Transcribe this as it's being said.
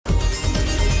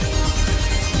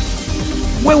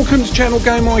Welcome to channel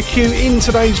GAMEIQ. In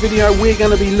today's video we're going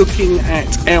to be looking at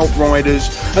Outriders,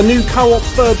 a new co-op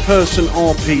third-person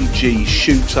RPG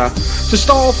shooter. To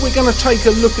start off we're going to take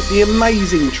a look at the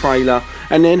amazing trailer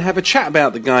and then have a chat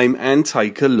about the game and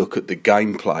take a look at the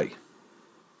gameplay.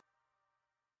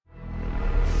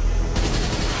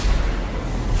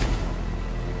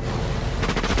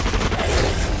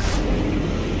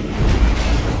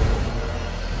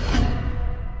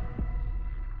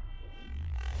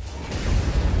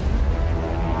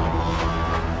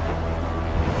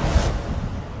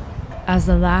 As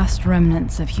the last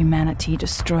remnants of humanity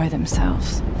destroy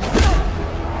themselves,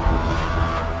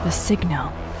 the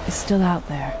signal is still out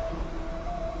there.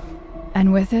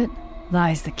 And with it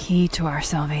lies the key to our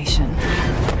salvation.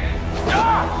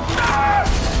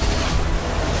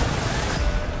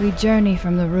 We journey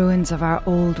from the ruins of our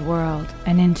old world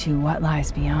and into what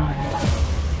lies beyond.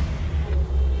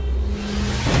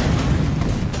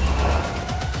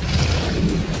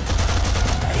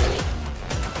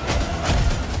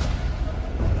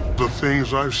 The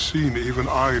things I've seen, even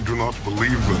I do not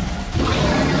believe them.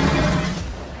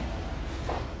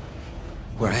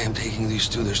 Where I am taking these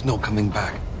two, there's no coming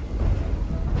back.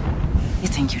 You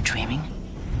think you're dreaming?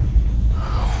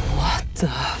 What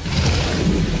the?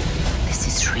 This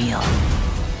is real.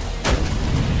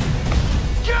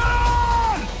 Get on!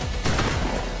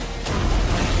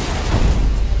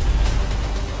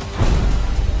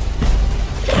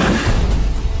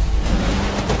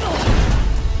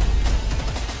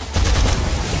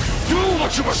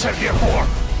 What you were sent here for?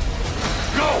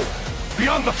 Go!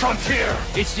 Beyond the frontier!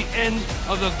 It's the end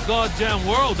of the goddamn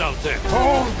world out there.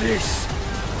 All this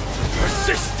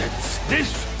persistence,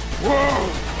 this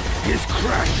world is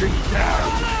crashing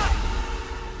down.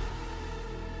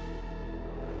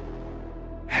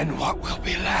 And what will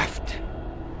be left?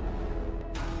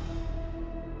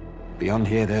 Beyond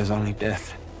here, there's only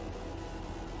death.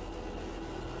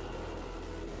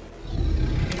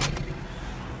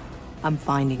 I'm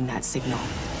finding that signal.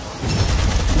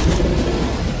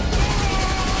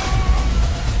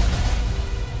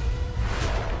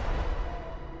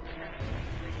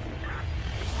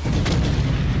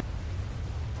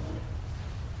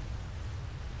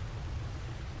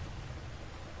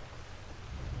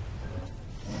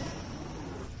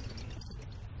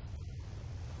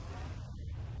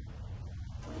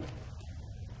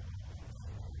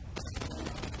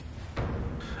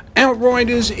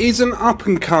 Outriders is an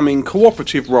up-and-coming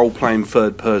cooperative role-playing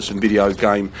third-person video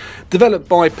game developed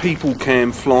by People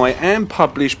Can Fly and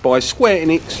published by Square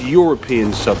Enix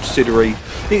European subsidiary.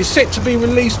 It is set to be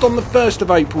released on the 1st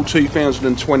of April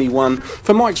 2021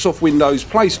 for Microsoft Windows,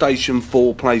 PlayStation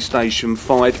 4, PlayStation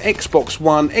 5, Xbox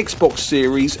One, Xbox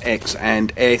Series X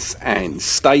and S and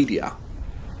Stadia.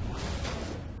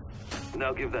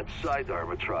 Now give that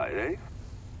sidearm a try, eh?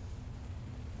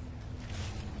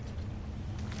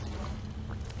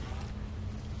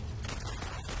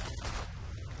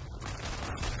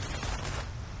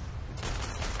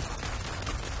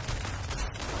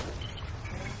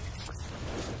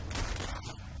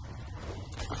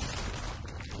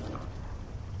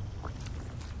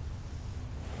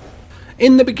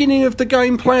 In the beginning of the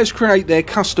game, players create their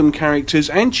custom characters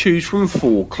and choose from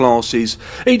 4 classes.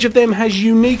 Each of them has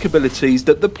unique abilities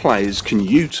that the players can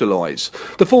utilise.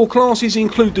 The 4 classes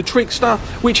include the Trickster,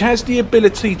 which has the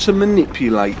ability to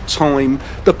manipulate time,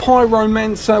 the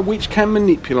Pyromancer, which can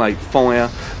manipulate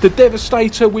fire, the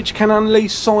Devastator, which can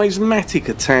unleash seismic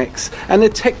attacks, and the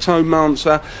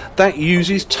Technomancer that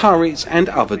uses turrets and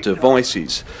other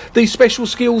devices. These special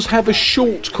skills have a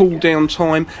short cooldown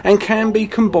time and can be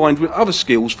combined with other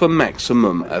skills for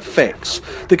maximum effects.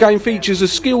 The game features a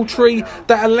skill tree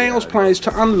that allows players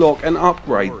to unlock and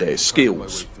upgrade their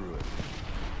skills.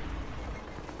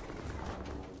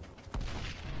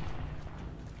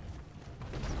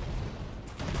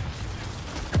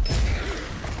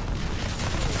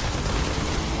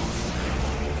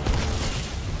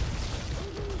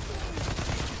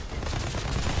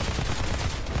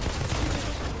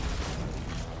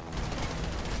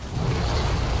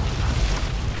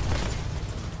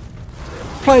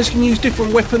 Players can use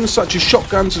different weapons such as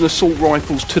shotguns and assault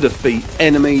rifles to defeat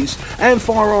enemies, and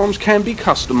firearms can be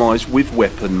customised with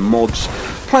weapon mods.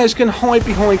 Players can hide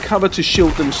behind cover to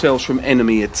shield themselves from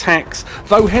enemy attacks,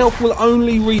 though health will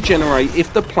only regenerate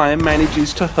if the player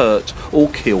manages to hurt or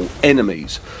kill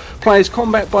enemies. Players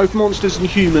combat both monsters and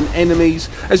human enemies.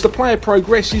 As the player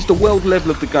progresses, the world level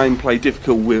of the gameplay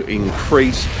difficulty will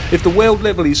increase. If the world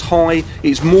level is high,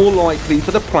 it's more likely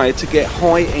for the player to get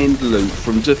high-end loot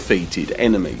from defeated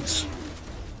enemies.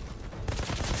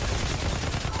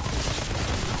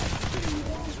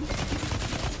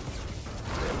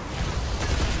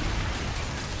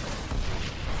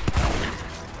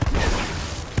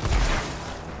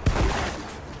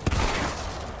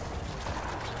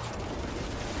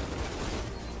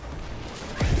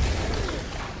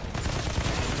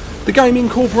 The game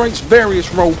incorporates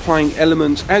various role-playing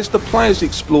elements. As the players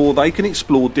explore, they can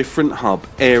explore different hub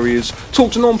areas,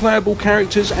 talk to non-playable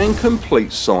characters and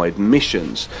complete side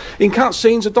missions. In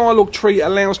cutscenes, a dialogue tree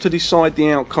allows to decide the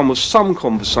outcome of some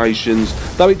conversations,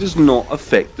 though it does not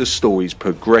affect the story's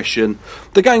progression.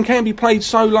 The game can be played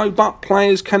solo, but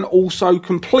players can also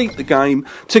complete the game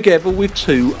together with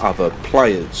 2 other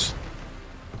players.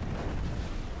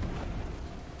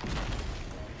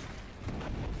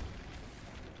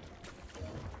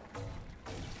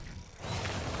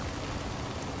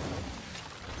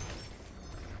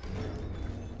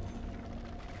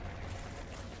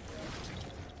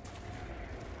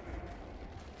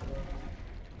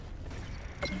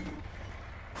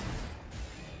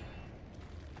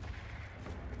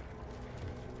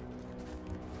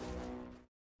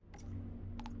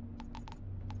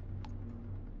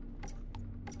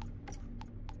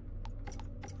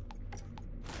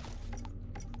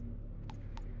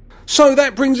 So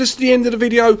that brings us to the end of the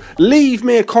video. Leave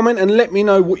me a comment and let me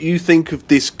know what you think of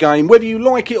this game. Whether you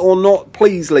like it or not,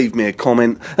 please leave me a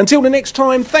comment. Until the next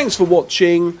time, thanks for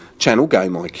watching Channel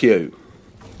GAMEIQ.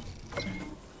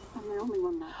 I'm the only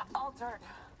one now. Altered.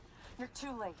 You're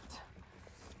too late.